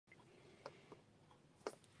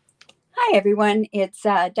Hi, everyone. It's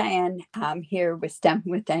Diane here with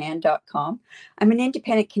stampingwithdiane.com. I'm an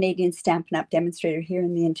independent Canadian Stampin' Up demonstrator here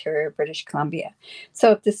in the interior of British Columbia.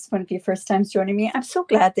 So if this is one of your first times joining me, I'm so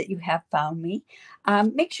glad that you have found me.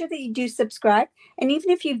 Make sure that you do subscribe. And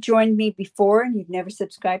even if you've joined me before and you've never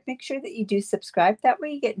subscribed, make sure that you do subscribe. That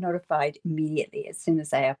way you get notified immediately as soon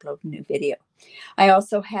as I upload a new video. I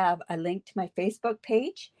also have a link to my Facebook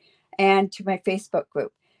page and to my Facebook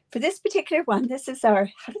group. For this particular one, this is our,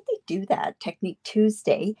 how did they do that, Technique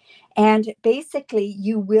Tuesday. And basically,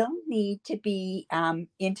 you will need to be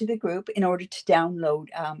into the group in order to download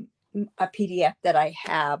a PDF that I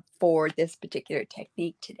have for this particular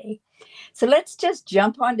technique today. So let's just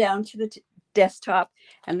jump on down to the desktop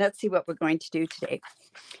and let's see what we're going to do today.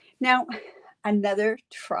 Now, another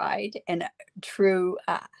tried and true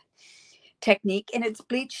technique, and it's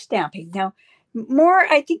bleach stamping. Now,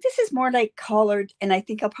 I think this is more like colored, and I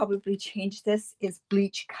think I'll probably change this, is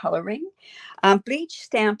bleach coloring. Bleach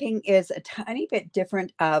stamping is a tiny bit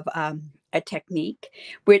different of a technique,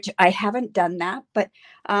 which I haven't done that, but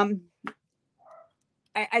I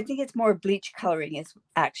think it's more bleach coloring is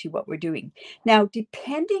actually what we're doing. Now,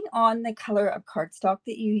 depending on the color of cardstock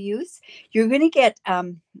that you use, you're going to get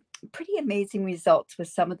pretty amazing results with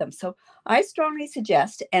some of them. So I strongly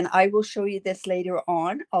suggest, and I will show you this later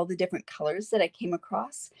on, all the different colors that I came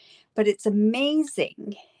across, but it's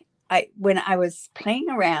amazing. When I was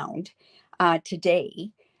playing around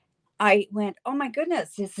today, I went, oh my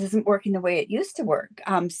goodness, this isn't working the way it used to work.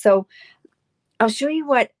 So I'll show you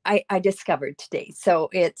what I discovered today. So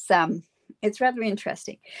it's rather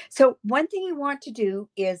interesting. So one thing you want to do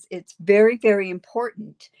is, it's very, very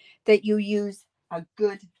important that you use a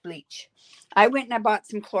good bleach. I went and I bought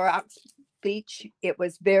some Clorox bleach. It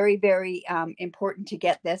was very, very important to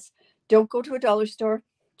get this. Don't go to a dollar store.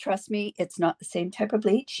 Trust me, it's not the same type of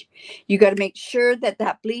bleach. You got to make sure that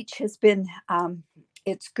that bleach has been,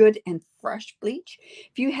 it's good and fresh bleach.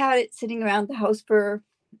 If you had it sitting around the house for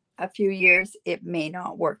a few years, it may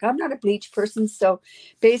not work. I'm not a bleach person, so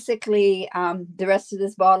basically the rest of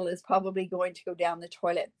this bottle is probably going to go down the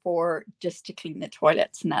toilet for just to clean the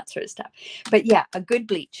toilets and that sort of stuff. But yeah, a good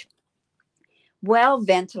bleach, well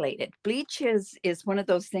ventilated. Bleach is one of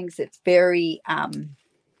those things that's very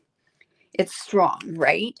it's strong,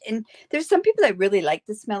 right? And there's some people that really like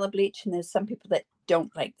the smell of bleach, and there's some people that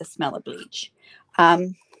don't like the smell of bleach.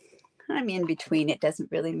 I'm in between. It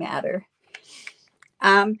doesn't really matter.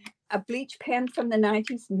 A bleach pen from the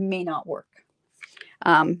 90s may not work.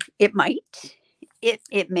 It might.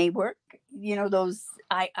 It may work. You know, those,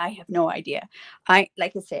 I have no idea.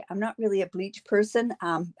 Like I say, I'm not really a bleach person.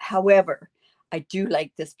 However, I do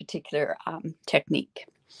like this particular technique.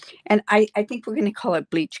 And I think we're going to call it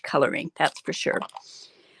bleach coloring. That's for sure.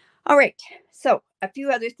 All right. So a few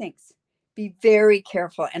other things. Be very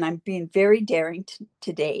careful. And I'm being very daring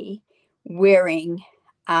today wearing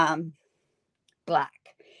black,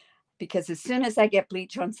 because as soon as I get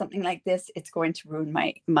bleach on something like this, it's going to ruin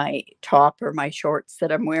my top or my shorts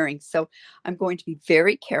that I'm wearing. So I'm going to be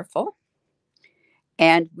very careful,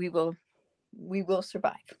 and we will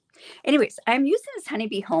survive. Anyways, I'm using this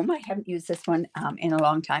Honeybee Home. I haven't used this one in a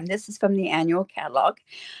long time. This is from the annual catalog.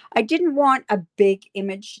 I didn't want a big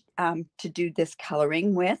image to do this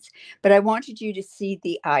coloring with, but I wanted you to see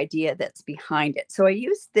the idea that's behind it. So I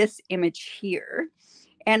used this image here,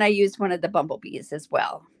 and I used one of the bumblebees as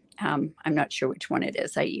well. I'm not sure which one it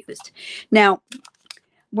is I used. Now,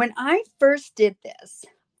 when I first did this,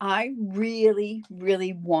 I really,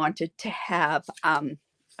 really wanted to have, I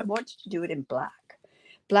wanted to do it in black.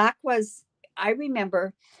 Black was, I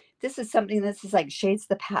remember, this is like Shades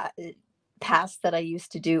of the Past that I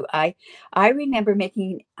used to do. I remember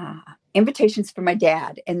making invitations for my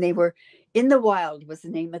dad, and they were In the Wild was the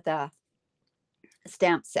name of the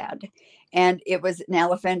stamp set, and it was an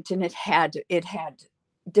elephant, and it had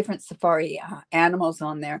different safari animals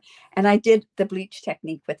on there, and I did the bleach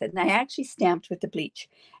technique with it, and I actually stamped with the bleach,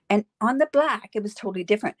 and on the black it was totally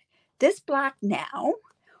different. This black now,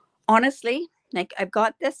 honestly, like I've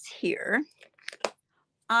got this here,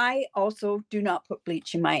 I also do not put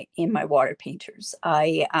bleach in my water painters.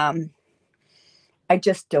 I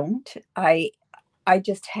just don't. I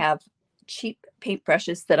just have cheap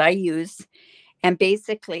paintbrushes that I use, and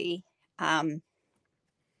basically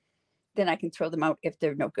then I can throw them out if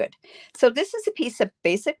they're no good. So this is a piece of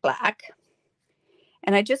basic black,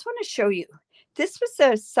 and I just want to show you. This was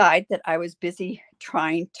the side that I was busy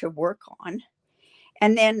trying to work on,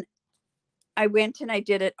 and then I went and I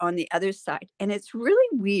did it on the other side, and it's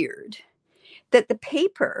really weird that the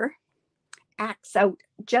paper acts out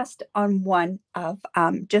just on one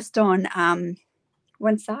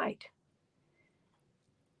side.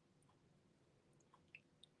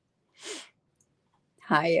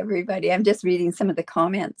 Hi, everybody. I'm just reading some of the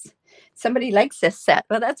comments. Somebody likes this set.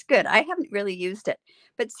 Well, that's good. I haven't really used it.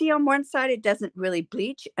 But see, on one side, it doesn't really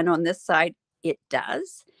bleach. And on this side, it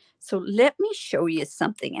does. So let me show you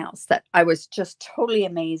something else that I was just totally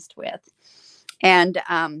amazed with. And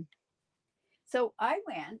so I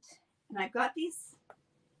went and I've got these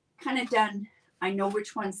kind of done. I know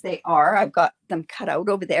which ones they are. I've got them cut out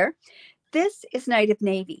over there. This is Night of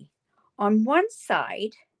Navy. On one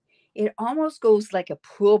side, it almost goes like a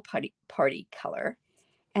pool party color.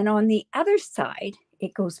 And on the other side,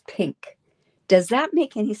 it goes pink. Does that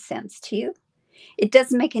make any sense to you? It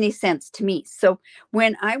doesn't make any sense to me. So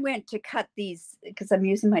when I went to cut these, because I'm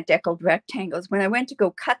using my deckled rectangles, when I went to go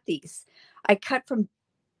cut these, I cut from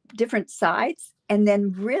different sides. And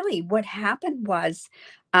then really what happened was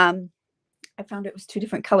I found it was two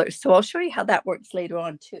different colors. So I'll show you how that works later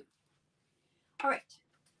on too. All right.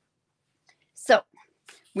 So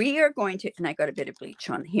we are going to, and I got a bit of bleach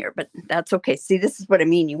on here, but that's okay. See, this is what I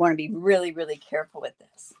mean. You want to be really, really careful with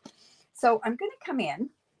this. So I'm going to come in.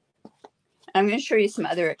 I'm going to show you some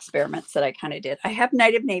other experiments that I kind of did. I have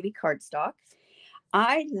Night of Navy cardstock.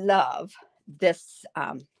 I love this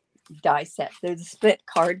die set. They're the split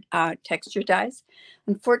card texture dies.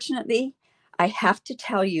 Unfortunately, I have to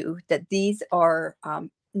tell you that these are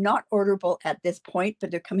not orderable at this point, but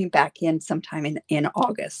they're coming back in sometime in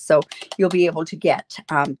August. So you'll be able to get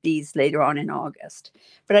these later on in August.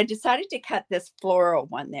 But I decided to cut this floral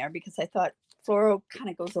one there because I thought floral kind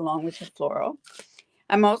of goes along with the floral.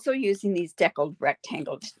 I'm also using these deckled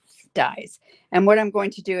rectangle dies. And what I'm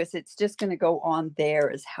going to do is it's just going to go on there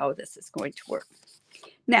is how this is going to work.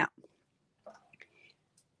 Now,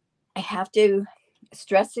 I have to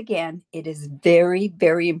stress again, it is very,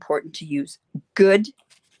 very important to use good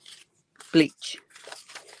bleach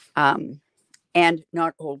and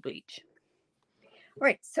not old bleach. All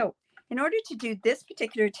right, so in order to do this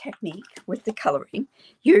particular technique with the coloring,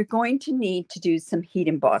 you're going to need to do some heat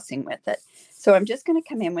embossing with it. So I'm just going to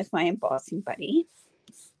come in with my embossing buddy.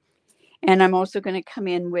 And I'm also going to come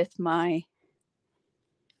in with my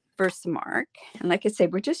Versamark. And like I say,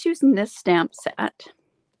 we're just using this stamp set.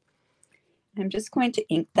 I'm just going to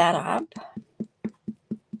ink that up.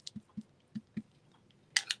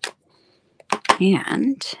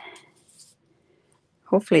 And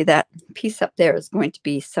hopefully that piece up there is going to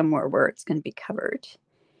be somewhere where it's going to be covered.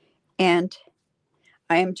 And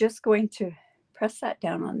I am just going to press that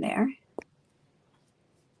down on there.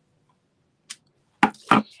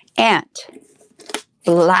 And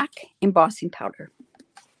black embossing powder.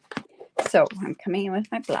 So I'm coming in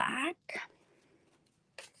with my black.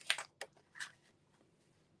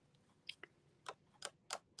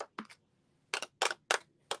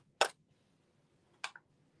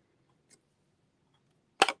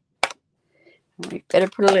 We better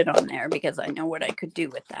put a lid on there because I know what I could do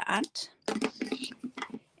with that.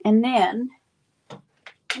 And then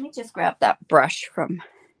let me just grab that brush from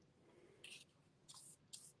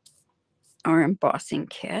our embossing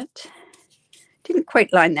kit. Didn't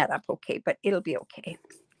quite line that up okay, but it'll be okay.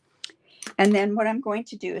 And then what I'm going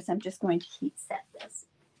to do is I'm just going to heat set this.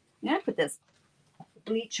 I'm going to put this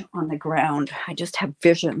bleach on the ground. I just have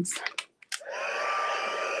visions.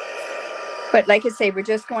 But like I say, we're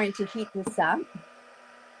just going to heat this up.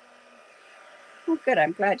 Oh, good.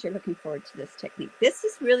 I'm glad you're looking forward to this technique. This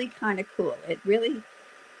is really kind of cool. It really,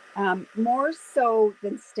 more so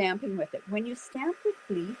than stamping with it. When you stamp with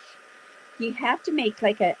bleach, you have to make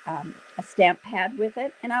like a stamp pad with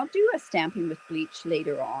it. And I'll do a stamping with bleach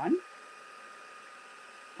later on.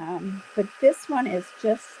 But this one is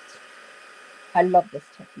just, I love this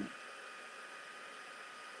technique.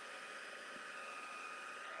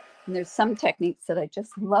 And there's some techniques that I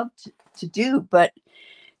just love to do, but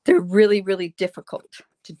they're really, really difficult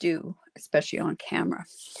to do, especially on camera.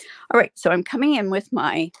 All right, so I'm coming in with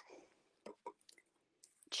my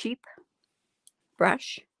cheap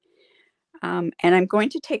brush, and I'm going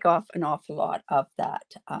to take off an awful lot of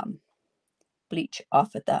that bleach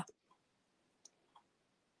off of the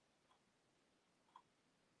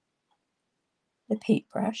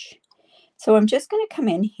paintbrush. So I'm just going to come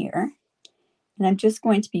in here, and I'm just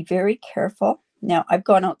going to be very careful. Now, I've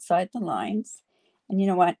gone outside the lines, and you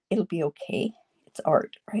know what? It'll be okay. It's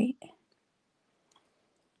art, right?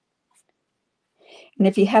 And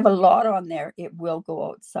if you have a lot on there, it will go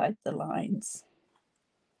outside the lines.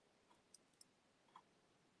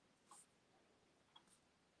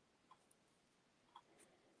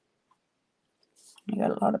 I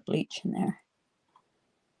got a lot of bleach in there.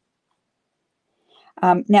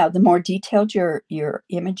 Now, the more detailed your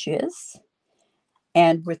image is,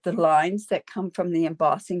 and with the lines that come from the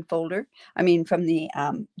embossing folder, I mean from the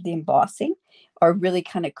embossing, are really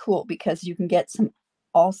kind of cool because you can get some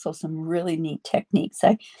really neat techniques.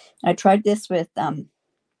 I tried this with the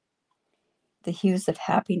Hues of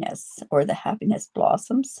Happiness, or the Happiness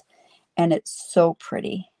Blossoms, and it's so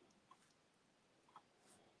pretty.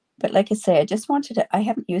 But like I say, I just wanted to, I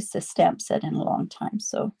haven't used this stamp set in a long time,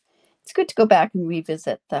 so it's good to go back and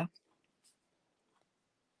revisit the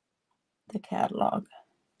catalog.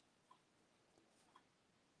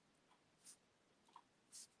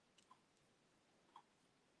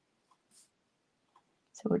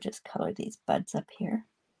 So we'll just color these buds up here.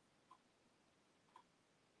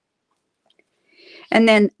 And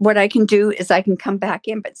then what I can do is I can come back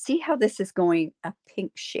in, but see how this is going a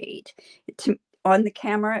pink shade. On the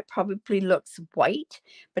camera, it probably looks white,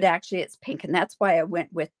 but actually it's pink. And that's why I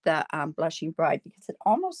went with the Blushing Bride, because it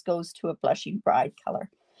almost goes to a Blushing Bride color.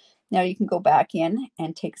 Now you can go back in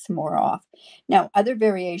and take some more off. Now, other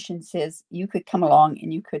variations is you could come along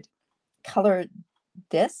and you could color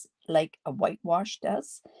this like a whitewash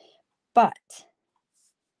does. But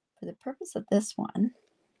for the purpose of this one,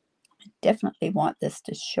 I definitely want this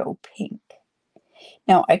to show pink.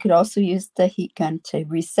 Now, I could also use the heat gun to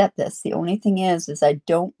reset this. The only thing is I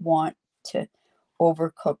don't want to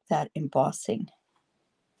overcook that embossing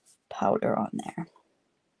powder on there.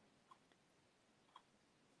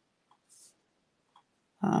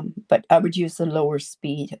 But I would use the lower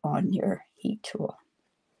speed on your heat tool.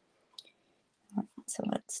 So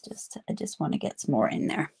I just want to get some more in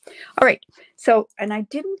there. All right. So, and I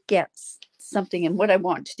didn't get something, and what I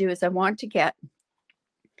want to do is I want to get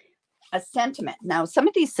a sentiment. Now, some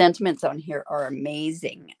of these sentiments on here are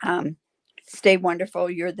amazing. Stay wonderful.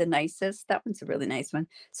 You're the nicest. That one's a really nice one.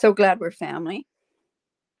 So glad we're family.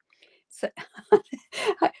 So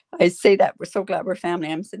I say that we're so glad we're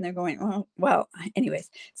family. I'm sitting there going, oh, well, anyways,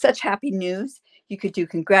 such happy news. You could do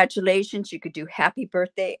congratulations. You could do happy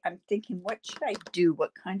birthday. I'm thinking, what should I do?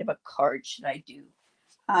 What kind of a card should I do?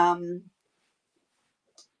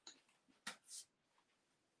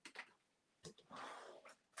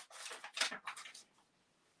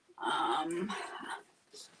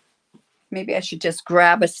 Maybe I should just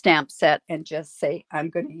grab a stamp set and just say, I'm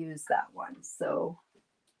going to use that one. So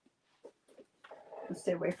we'll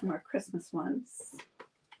stay away from our Christmas ones.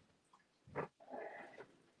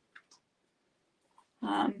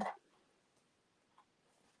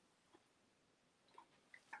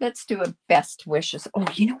 Let's do a best wishes. Oh,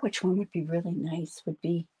 you know which one would be really nice? Would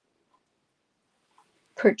be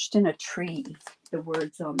Perched in a Tree, the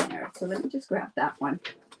words on there. So let me just grab that one.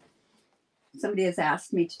 Somebody has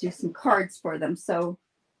asked me to do some cards for them, so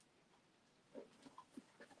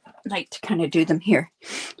I'd like to kind of do them here.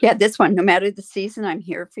 Yeah, this one, no matter the season, I'm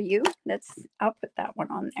here for you. I'll put that one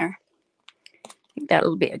on there. I think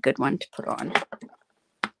that'll be a good one to put on.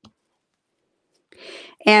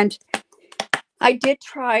 And I did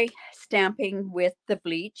try stamping with the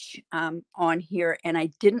bleach on here, and I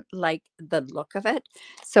didn't like the look of it.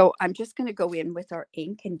 So I'm just going to go in with our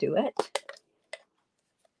ink and do it.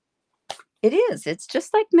 It is. It's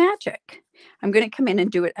just like magic. I'm going to come in and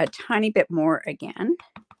do it a tiny bit more again.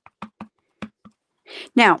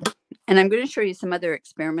 Now, and I'm going to show you some other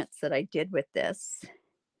experiments that I did with this.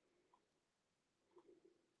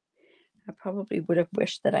 I probably would have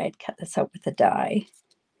wished that I had cut this out with a die.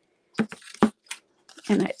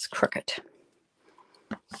 And it's crooked.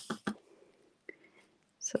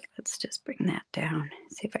 So let's just bring that down.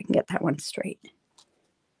 See if I can get that one straight.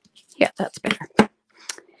 Yeah, that's better.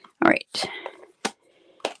 All right.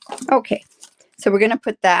 Okay. So we're going to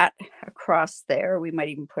put that across there. We might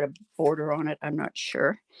even put a border on it. I'm not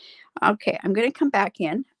sure. Okay. I'm going to come back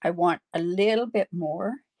in. I want a little bit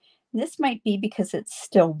more. This might be because it's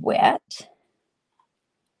still wet.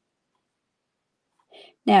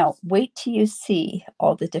 Now, wait till you see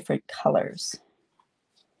all the different colors.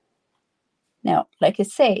 Now, like I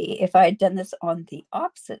say, if I had done this on the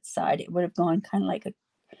opposite side, it would have gone kind of like a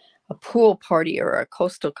pool party or a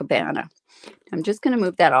coastal cabana. I'm just going to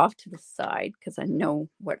move that off to the side because I know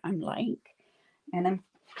what I'm like. And I'm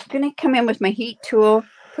going to come in with my heat tool,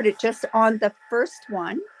 put it just on the first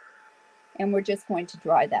one, and we're just going to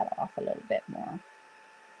dry that off a little bit more.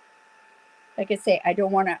 Like I say, I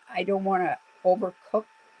don't want to overcook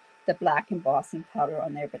the black embossing powder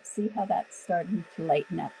on there, but see how that's starting to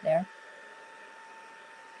lighten up there.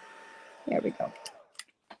 There we go.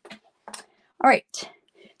 All right.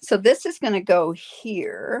 So this is going to go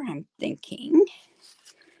here, I'm thinking.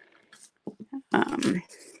 Bring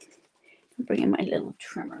in my little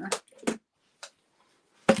trimmer.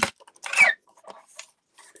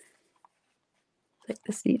 Like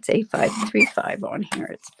this needs A535 on here.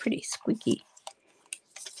 It's pretty squeaky.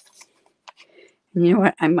 And you know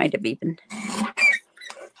what? I might have even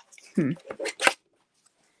Let's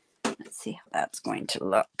see how that's going to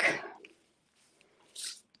look.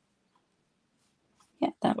 Yeah,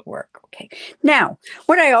 that'll work. Okay. Now,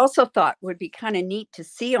 what I also thought would be kind of neat to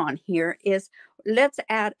see on here is let's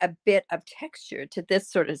add a bit of texture to this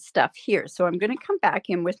sort of stuff here. So I'm going to come back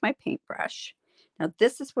in with my paintbrush. Now,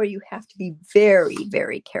 this is where you have to be very,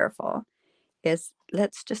 very careful. Is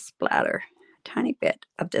let's just splatter a tiny bit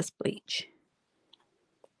of this bleach.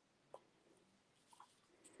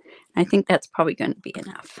 I think that's probably going to be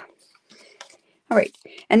enough. All right,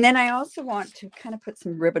 and then I also want to kind of put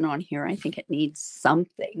some ribbon on here. I think it needs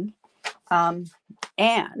something.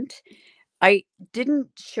 And I didn't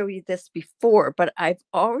show you this before, but I've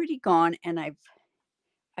already gone and I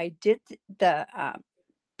did the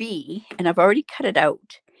bee, and I've already cut it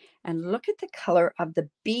out. And look at the color of the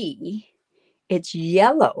bee. It's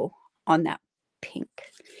yellow on that pink.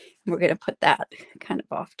 We're going to put that kind of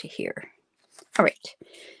off to here. All right,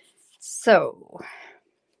 so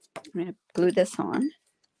I'm going to glue this on.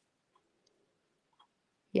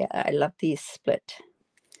 Yeah, I love these split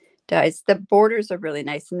dies. The borders are really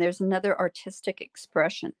nice, and there's another artistic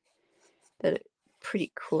expression that is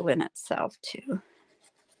pretty cool in itself too.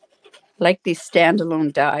 Like these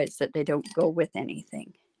standalone dies that they don't go with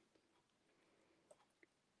anything.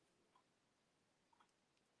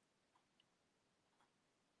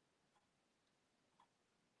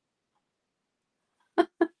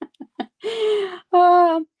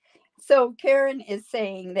 So Karen is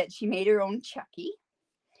saying that she made her own Chucky,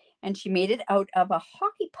 and she made it out of a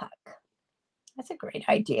hockey puck. That's a great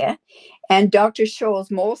idea. And Dr.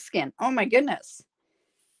 Scholl's moleskin. Oh my goodness.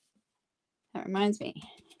 That reminds me.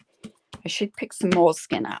 I should pick some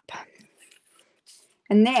moleskin up.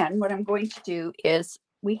 And then what I'm going to do is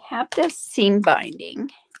we have this seam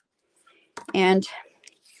binding. And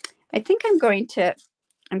I think I'm going to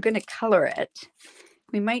color it.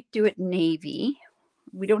 We might do it navy.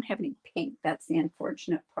 We don't have any pink. That's the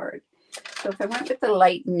unfortunate part. So if I went with the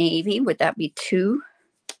light navy, would that be too?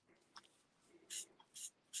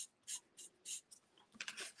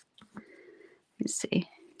 Let's see.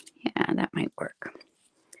 Yeah, that might work.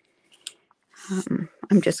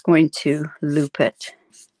 I'm just going to loop it.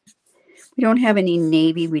 We don't have any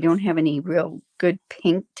navy. We don't have any real good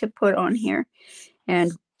pink to put on here.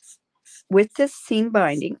 And with this seam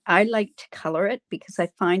binding, I like to color it because I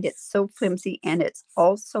find it so flimsy, and it's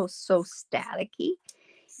also so staticky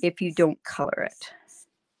if you don't color it.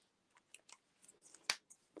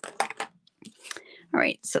 All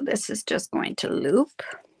right, so this is just going to loop.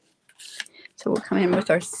 So we'll come in with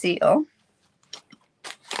our seal,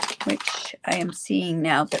 which I am seeing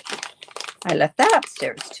now that I left that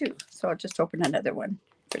upstairs too. So I'll just open another one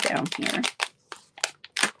for down here.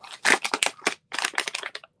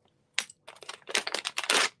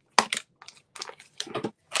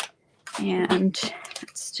 And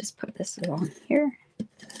let's just put this along here.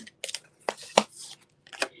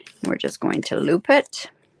 We're just going to loop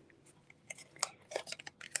it.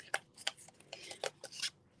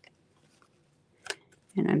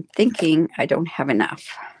 And I'm thinking I don't have enough.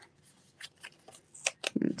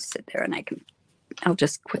 Sit there and I'll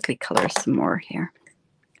just quickly color some more here.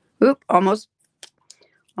 Oop, almost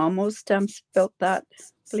spilt that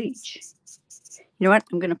bleach. You know what?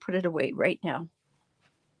 I'm going to put it away right now.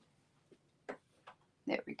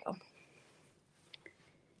 There we go.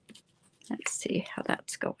 Let's see how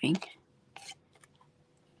that's going.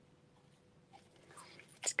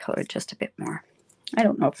 Let's color just a bit more. I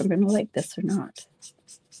don't know if I'm going to like this or not.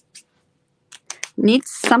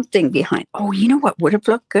 Needs something behind. Oh, you know what would have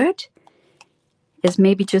looked good? Is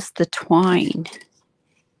maybe just the twine.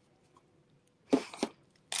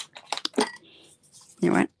 You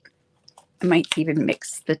know what? I might even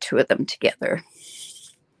mix the two of them together.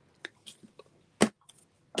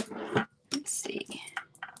 Let's see.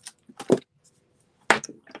 There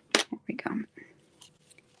we go.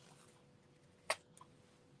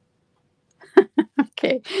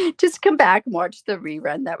 Okay, just come back and watch the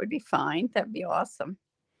rerun. That would be fine. That would be awesome.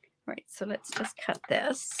 All right, so let's just cut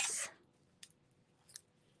this.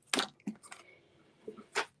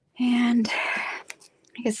 And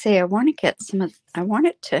like I say, I want to get some of, I want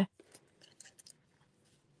it to,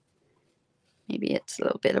 maybe it's a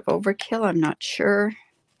little bit of overkill. I'm not sure.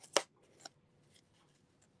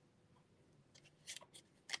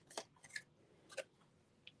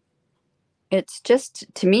 It's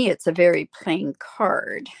just, to me, it's a very plain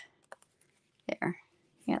card. There.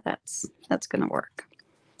 Yeah, that's going to work.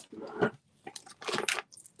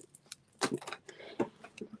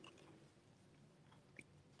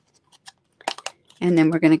 And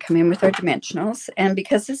then we're going to come in with our dimensionals. And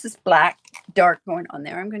because this is black, dark going on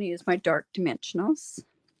there, I'm going to use my dark dimensionals.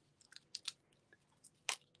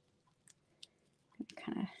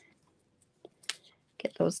 kind of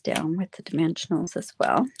get those down with the dimensionals as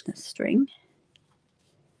well, the string.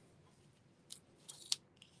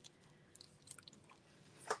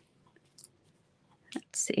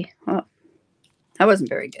 Let's see. Oh, that wasn't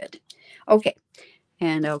very good. Okay.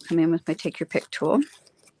 And I'll come in with my take your pick tool.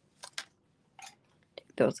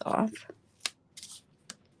 Take those off.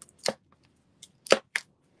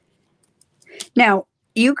 Now,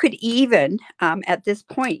 you could even, at this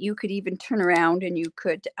point, you could even turn around and you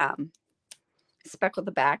could speckle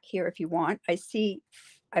the back here if you want. I see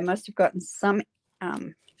I must have gotten some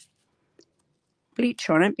bleach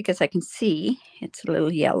on it because I can see it's a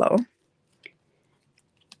little yellow.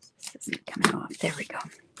 This isn't coming off. There we go.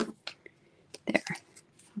 There.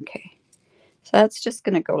 Okay. So that's just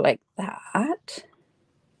going to go like that.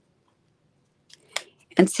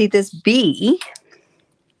 And see this B,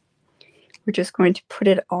 we're just going to put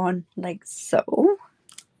it on like so.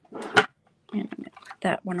 And I'm going to put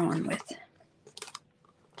that one on with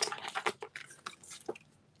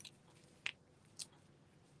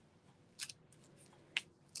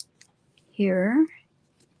here.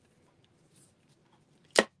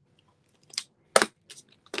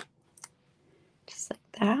 Just like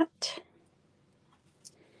that.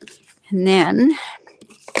 And then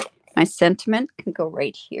my sentiment can go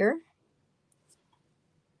right here.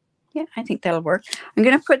 Yeah, I think that'll work. I'm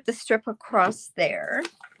going to put the strip across there.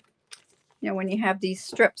 You know, when you have these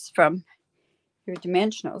strips from your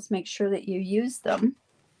dimensionals, make sure that you use them.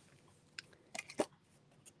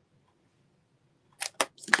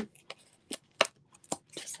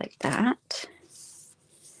 Just like that.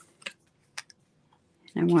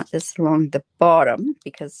 And I want this along the bottom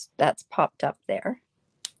because that's popped up there.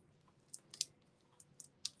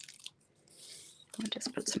 I'll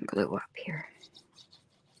just put some glue up here.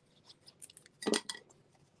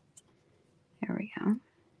 There we go.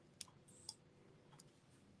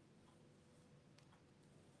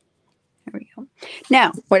 There we go.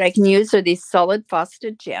 Now, what I can use are these solid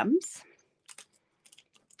faceted gems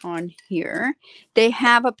on here. They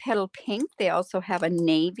have a petal pink. They also have a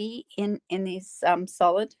navy in these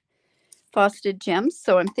solid faceted gems.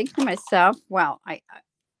 So I'm thinking to myself, wow, I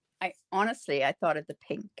honestly, I thought of the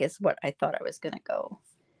pink is what I thought I was going to go.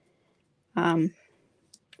 But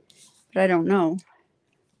I don't know.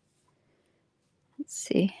 Let's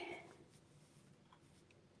see.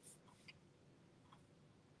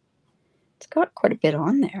 It's got quite a bit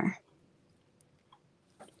on there.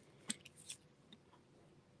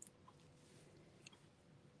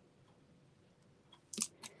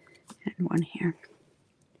 And one here.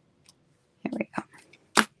 There we go.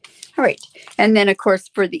 All right. And then, of course,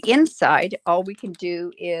 for the inside, all we can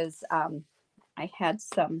do is I had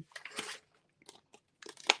some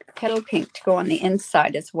petal pink to go on the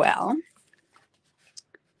inside as well.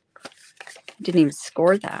 I didn't even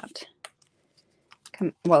score that.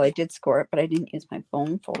 Well, I did score it, but I didn't use my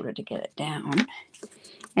bone folder to get it down.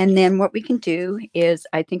 And then what we can do is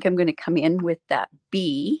I think I'm going to come in with that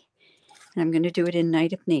B, and I'm going to do it in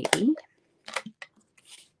Night of Navy.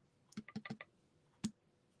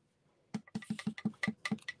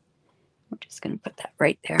 We're just going to put that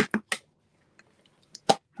right there.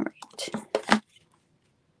 All right.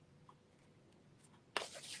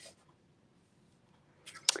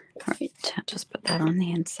 All right, I'll just put that on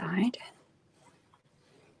the inside.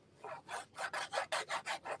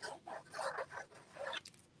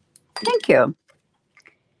 Thank you.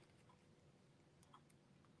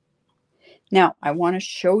 Now, I want to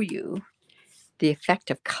show you the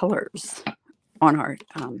effect of colors on our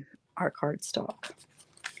cardstock.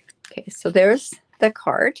 Okay, so there's the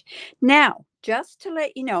card. Now, just to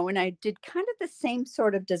let you know, and I did kind of the same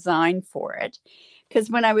sort of design for it, because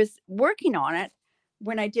when I was working on it,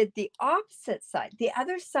 when I did the opposite side, the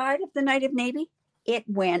other side of the Night of Navy, it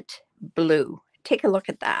went blue. Take a look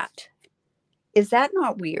at that. Is that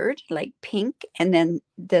not weird? Like pink and then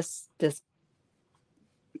this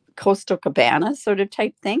Coastal Cabana sort of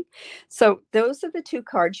type thing. So those are the two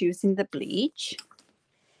cards using the bleach.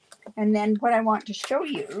 And then what I want to show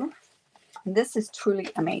you, and this is truly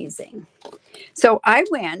amazing. So I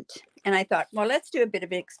went and I thought, well, let's do a bit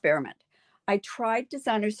of an experiment. I tried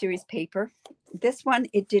designer series paper. This one,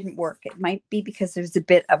 it didn't work. It might be because there's a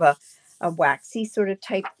bit of a waxy sort of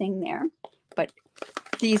type thing there, but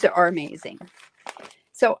these are amazing.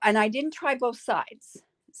 So, and I didn't try both sides.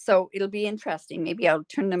 So it'll be interesting. Maybe I'll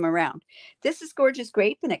turn them around. This is Gorgeous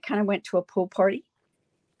Grape, and it kind of went to a pool party.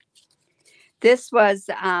 This was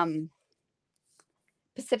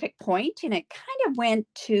Pacific Point, and it kind of went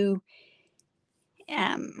to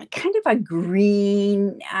kind of a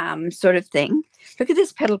green sort of thing. Look at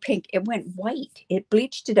this petal pink. It went white. It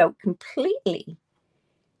bleached it out completely.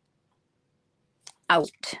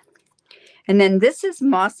 out. And then this is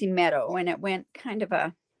Mossy Meadow, and it went kind of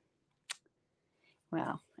a,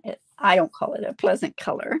 well, I don't call it a pleasant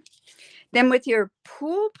color. Then with your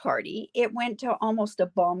pool party, it went to almost a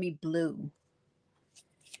balmy blue.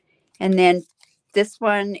 And then this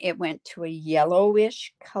one, it went to a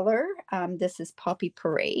yellowish color. This is Poppy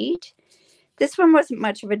Parade. This one wasn't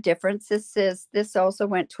much of a difference. This also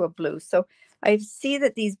went to a blue. So I see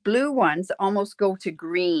that these blue ones almost go to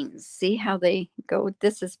greens. See how they go?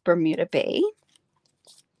 This is Bermuda Bay.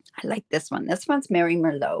 I like this one. This one's Mary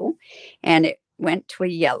Merlot, and it went to a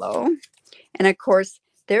yellow. And of course,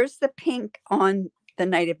 there's the pink on the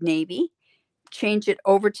Night of Navy. Change it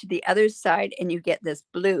over to the other side and you get this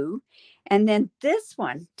blue. And then this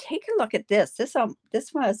one, take a look at this. This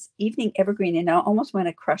was Evening Evergreen, and I almost went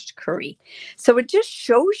a crushed curry. So it just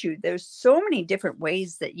shows you there's so many different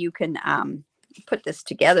ways that you can put this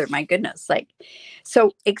together. My goodness.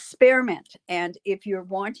 So experiment. And if you're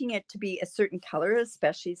wanting it to be a certain color,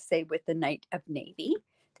 especially say with the Night of Navy,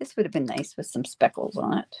 this would have been nice with some speckles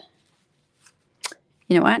on it.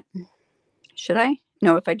 You know what? Should I?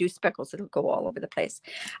 No, if I do speckles, it'll go all over the place.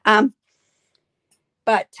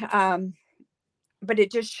 But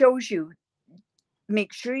it just shows you,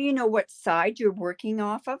 make sure you know what side you're working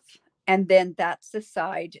off of. And then that's the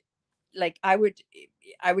side, like I would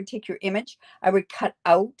take your image, I would cut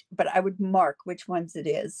out, but I would mark which ones it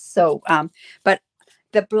is. So, but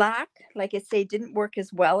the black, like I say, didn't work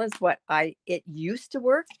as well as what it used to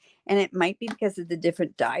work. And it might be because of the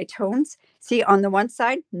different dye tones. See, on the one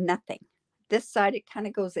side, nothing. This side, it kind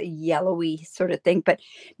of goes a yellowy sort of thing, but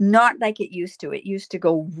not like it used to. It used to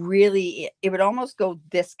go really, it would almost go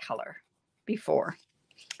this color before.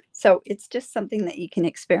 So it's just something that you can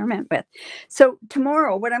experiment with. So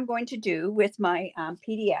tomorrow, what I'm going to do with my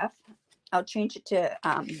PDF, I'll change it to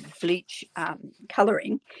Bleach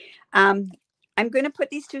Coloring. I'm going to put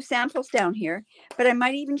these two samples down here, but I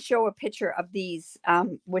might even show a picture of these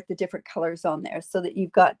with the different colors on there so that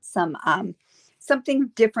you've got some something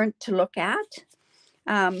different to look at.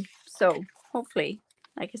 So hopefully,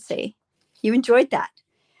 like I say, you enjoyed that.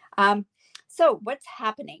 So what's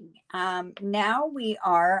happening? Now we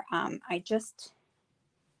are, I just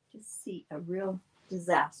see a real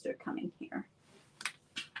disaster coming here.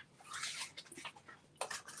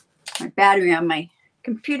 My battery on my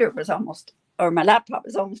computer was almost, or my laptop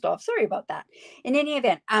is almost off. Sorry about that. In any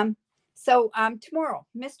event, so tomorrow,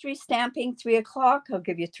 mystery stamping, 3 o'clock. I'll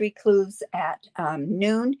give you 3 clues at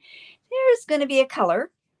noon. There's going to be a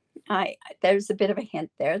color. There's a bit of a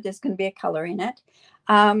hint there. There's going to be a color in it.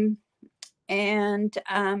 Then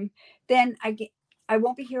I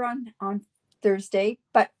won't be here on Thursday,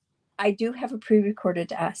 but I do have a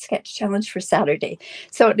pre-recorded sketch challenge for Saturday.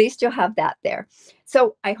 So at least you'll have that there.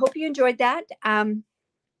 So I hope you enjoyed that.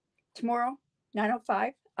 Tomorrow,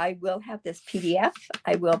 9:05. I will have this PDF.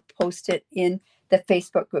 I will post it in the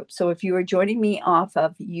Facebook group. So if you are joining me off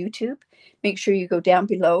of YouTube, make sure you go down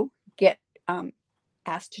below, get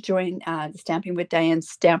asked to join the Stamping with Diane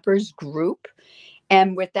Stampers group.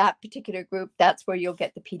 And with that particular group, that's where you'll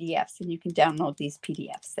get the PDFs, and you can download these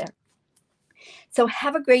PDFs there. So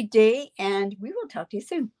have a great day, and we will talk to you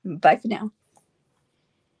soon. Bye for now.